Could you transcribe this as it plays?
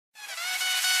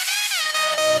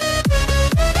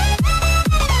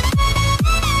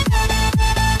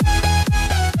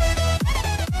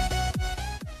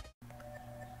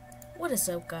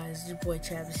up, guys? Your boy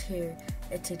Travis here,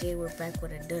 and today we're back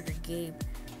with another game.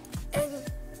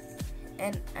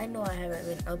 And I know I haven't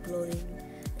been uploading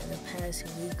in the past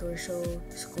week or so,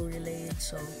 school related.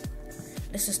 So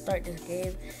let's just start this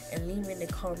game and leave in the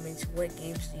comments what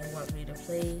games do you want me to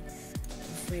play.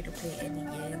 I'm free to play any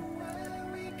game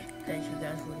that you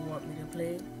guys would want me to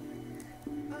play.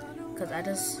 Cause I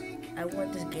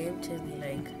want this game to be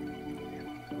like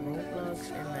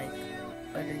Roblox and like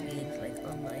other games, like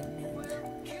online games.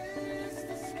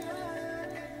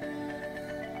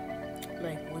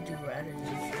 Like Would You Rather and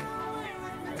shit.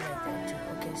 I like that too.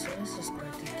 Okay, so let's just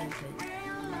start this gameplay.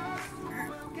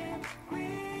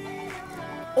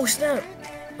 Oh snap!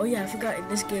 Oh yeah, I forgot, in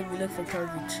this game we look for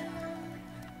targets.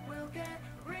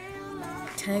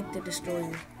 Tag the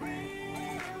destroyer.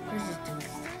 Where's this dude?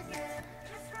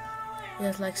 He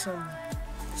has like some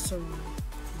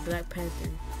Black Panther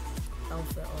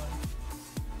outfit on.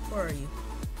 Where are you?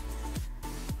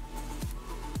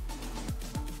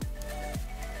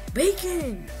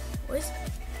 Bacon! What's...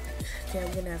 Okay,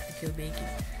 I'm gonna have to kill Bacon.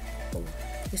 Oh,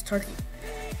 his target.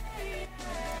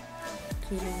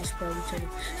 Kaden is probably trying to...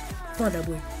 Find that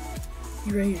boy.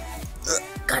 He right here.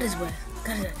 Got his butt.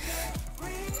 Got his ass.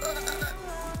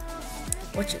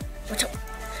 Watch it. Watch out.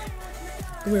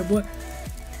 Come here, boy.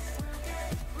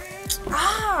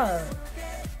 Ah!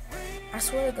 I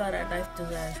swear to God, I knifed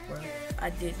his ass, bro. I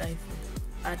did knife him.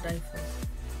 I knifed him.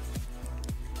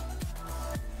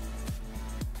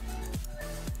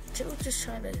 She was just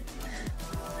trying to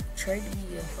trade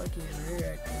me a fucking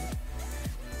rear, I think.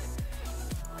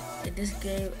 In this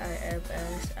game, I am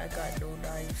ass. I got no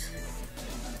knives.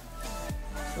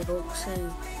 So don't say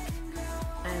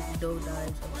I have no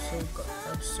knives.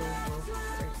 I'm so broke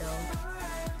right now.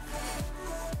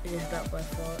 It is not my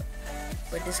fault.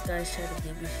 But this guy's trying to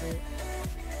give me shit.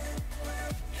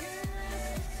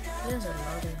 He has a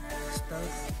lot of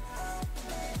stuff.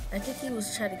 I think he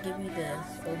was trying to give me the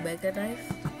Omega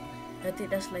knife. I think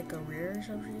that's like a rare or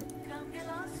something.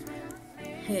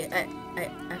 Hey, I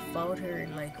found her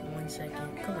in like 1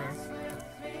 second. Come here.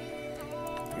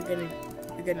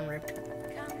 You're gonna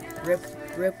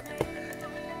rip.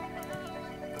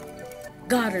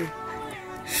 Got her.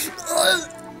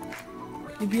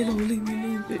 Leave me alone, leave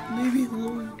me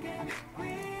alone.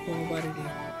 Oh, I'm out of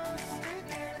there.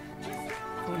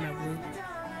 Oh, my boy.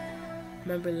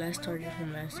 Remember last target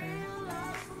from last time?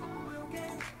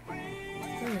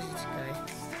 Where is this guy?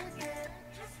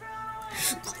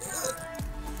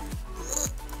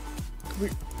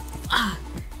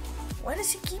 Why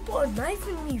does he keep on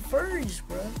knifing me first,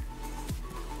 bro?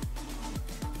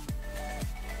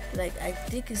 Like, I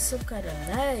think it's some kind of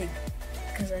lag.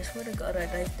 Cause I swear to God, I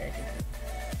knifed that nigga.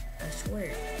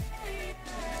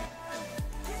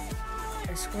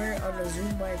 I swear on the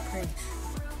Zoom by Prince.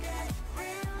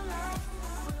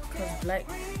 Cause Black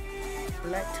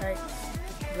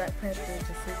Panther is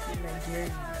a freaking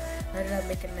Nigerian. How did I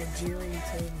make a Nigerian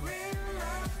kill me?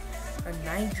 A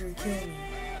Niger kill me.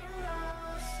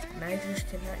 Nigers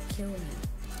cannot kill me.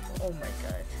 Oh my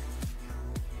God.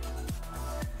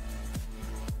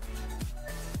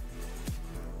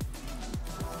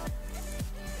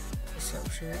 What's up,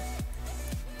 sir?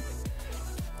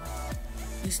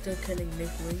 He's still killing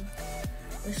Nick Wing.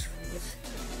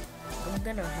 I'm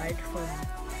gonna hide from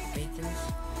Bacon's.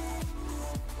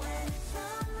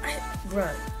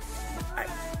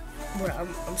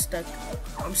 I'm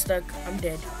stuck. I'm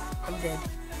dead.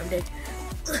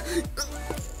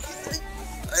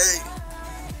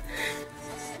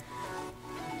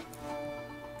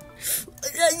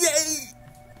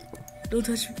 Don't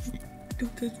touch me.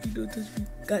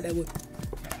 Got that one.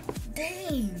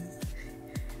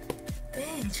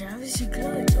 Dang, Travis, you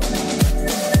good. I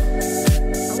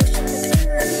was trying to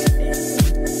clear everything.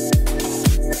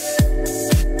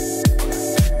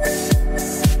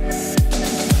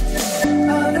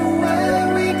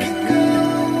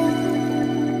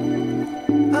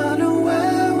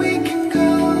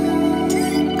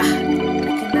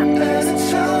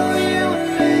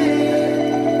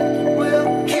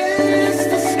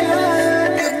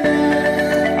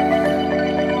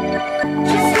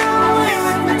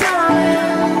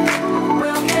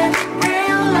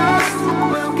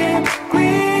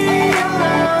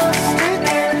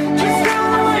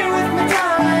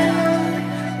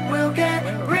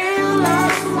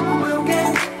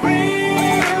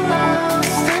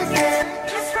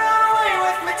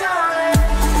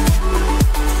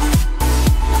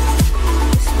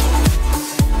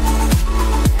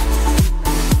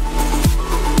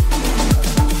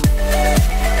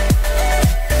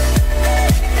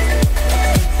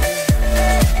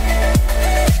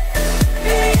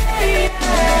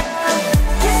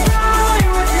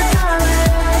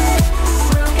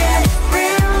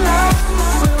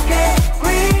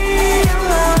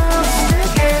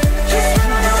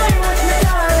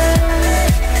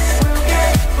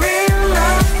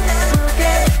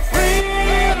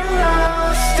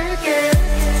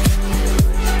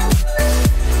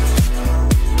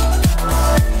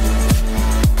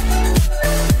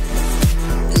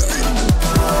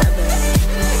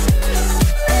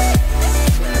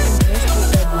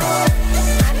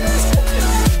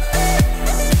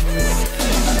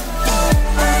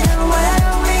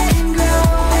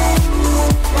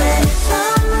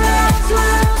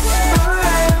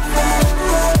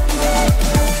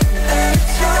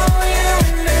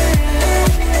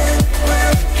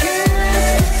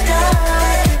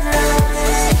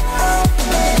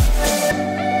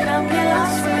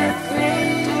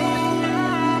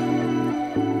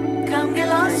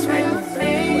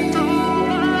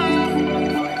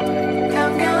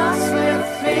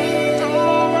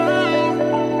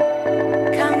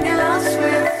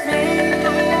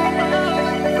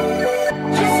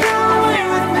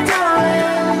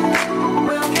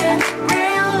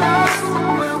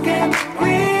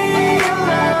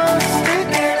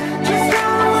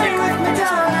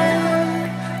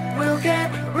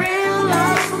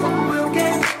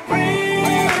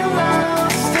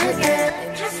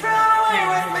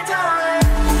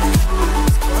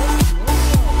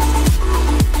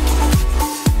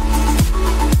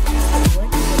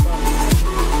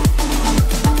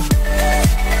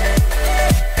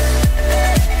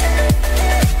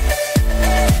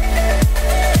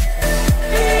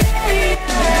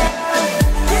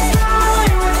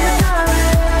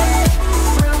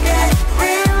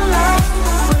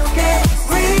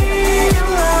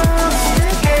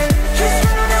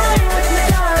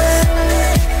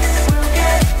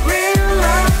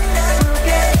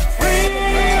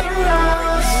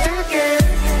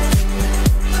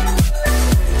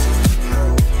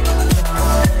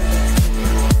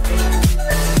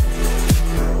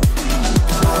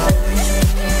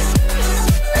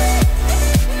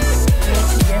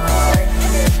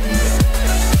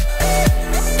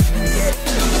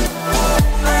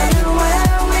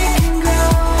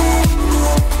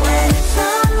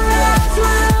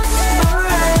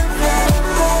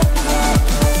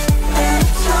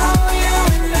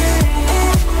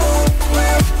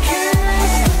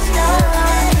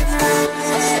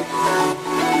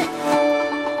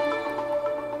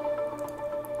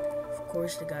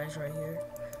 course, the guy's right here.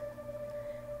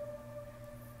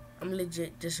 I'm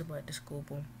legit just about to scope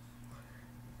him.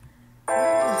 Where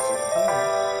is it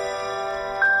going?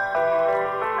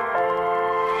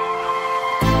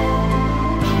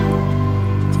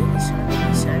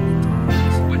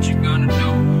 What you gonna do?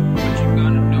 What you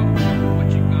gonna do?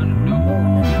 What you gonna do?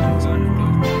 What you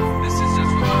gonna do? This is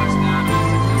just for us now.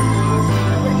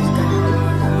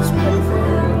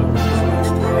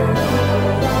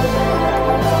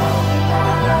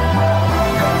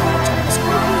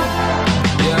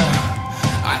 Yeah,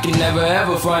 I can never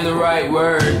ever find the right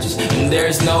words, and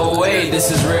there's no way this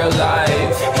is real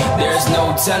life. There's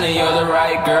no telling you're the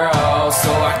right girl, so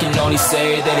I can only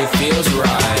say that it feels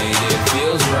right. It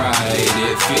feels right.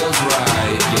 It feels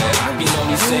right. Yeah, I can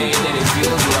only say that it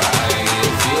feels right.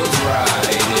 It feels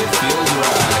right. It feels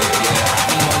right. Yeah, I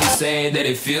can only say that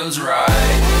it feels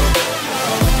right.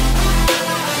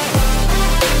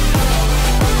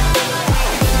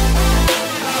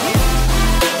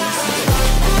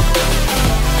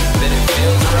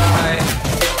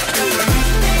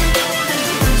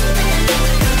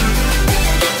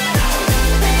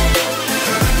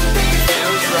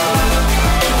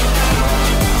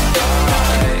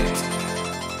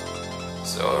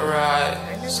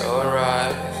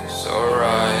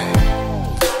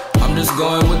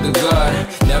 Going with the gut,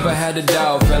 never had a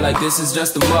doubt, felt like this is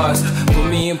just a must. Put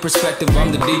me in perspective,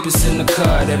 I'm the deepest in the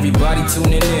cut. Everybody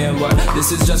tuning in, but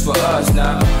this is just for us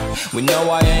now. We know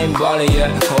I ain't ballin'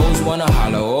 yet, hoes wanna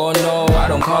holler, oh no, I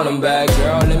don't call them back.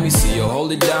 Girl, let me see you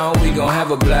hold it down, we gon' have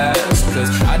a blast.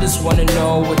 Cause I just wanna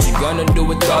know what you gonna do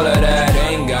with all of that.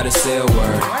 Ain't gotta say a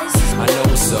word, I know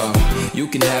what's up, you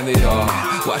can have it all.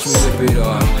 Watch me whip it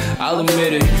up, I'll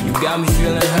admit it, you got me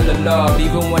feeling hella loved.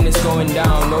 Even when it's going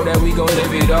down, know that we gon'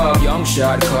 live it up. Young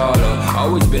shot caller,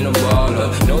 always been a baller.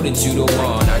 Know that you the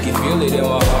one, I can feel it in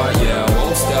my heart. Yeah, I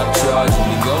won't stop charging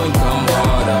me, go and come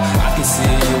harder. I can see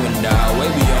you and I, way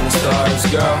beyond the stars,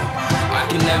 girl. I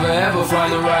can never ever find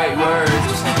the right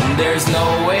words, and there's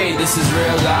no way this is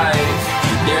real life.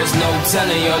 There's no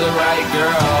telling you're the right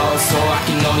girl, so I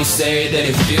can only say that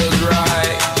it feels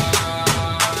right.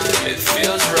 It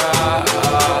feels right.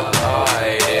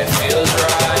 It feels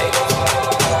right.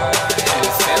 It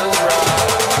feels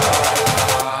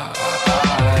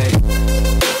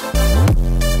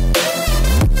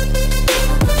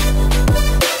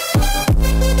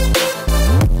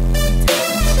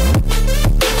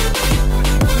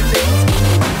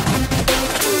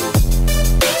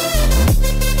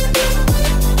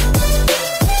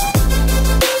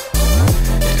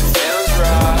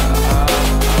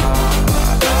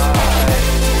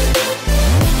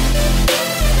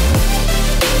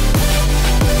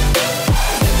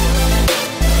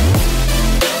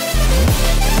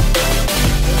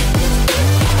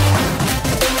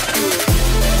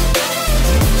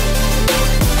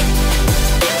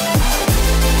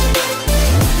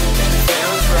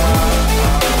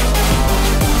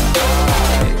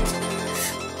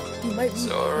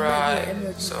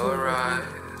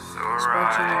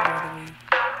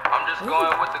I'm just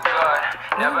going with the gut.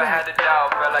 Never had a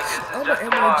doubt, felt like this is just a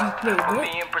must. Put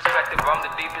me in perspective, I'm the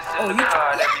deepest in the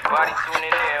cut. Everybody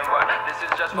tuning in, but this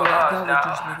is just for us now.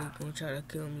 This nigga gonna try to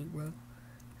kill me, bro.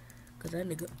 Cause that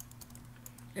nigga.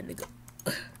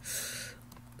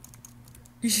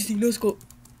 This is the no scope.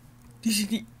 This is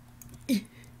the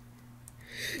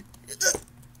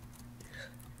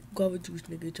guava juice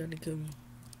nigga trying to kill me.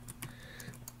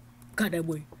 Got that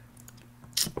boy.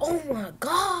 Oh my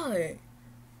god!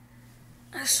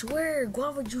 I swear,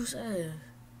 guava juice ass.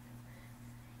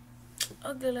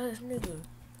 Ugly ass nigga.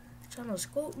 Trying to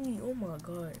scope me. Oh my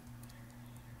god.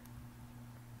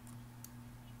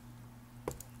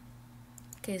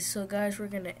 Okay, so guys, we're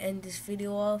gonna end this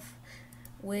video off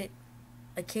with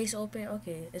a case open.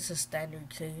 Okay, it's a standard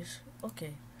case.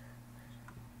 Okay.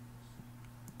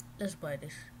 Let's buy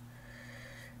this.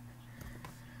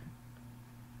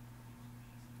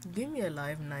 Give me a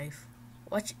live knife.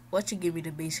 Watch you give me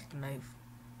the basic knife.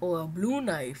 Or a blue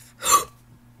knife.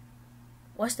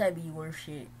 Watch that be worth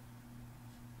shit.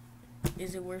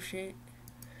 Is it worth shit?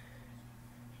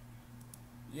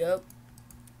 Yup.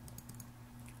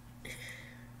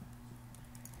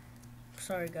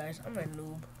 Sorry guys, I'm a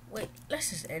noob. Wait, let's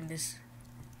just end this.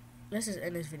 Let's just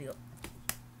end this video.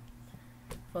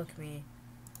 Fuck me.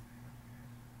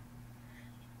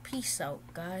 Peace out,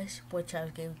 guys. Boy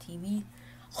Child's Game TV.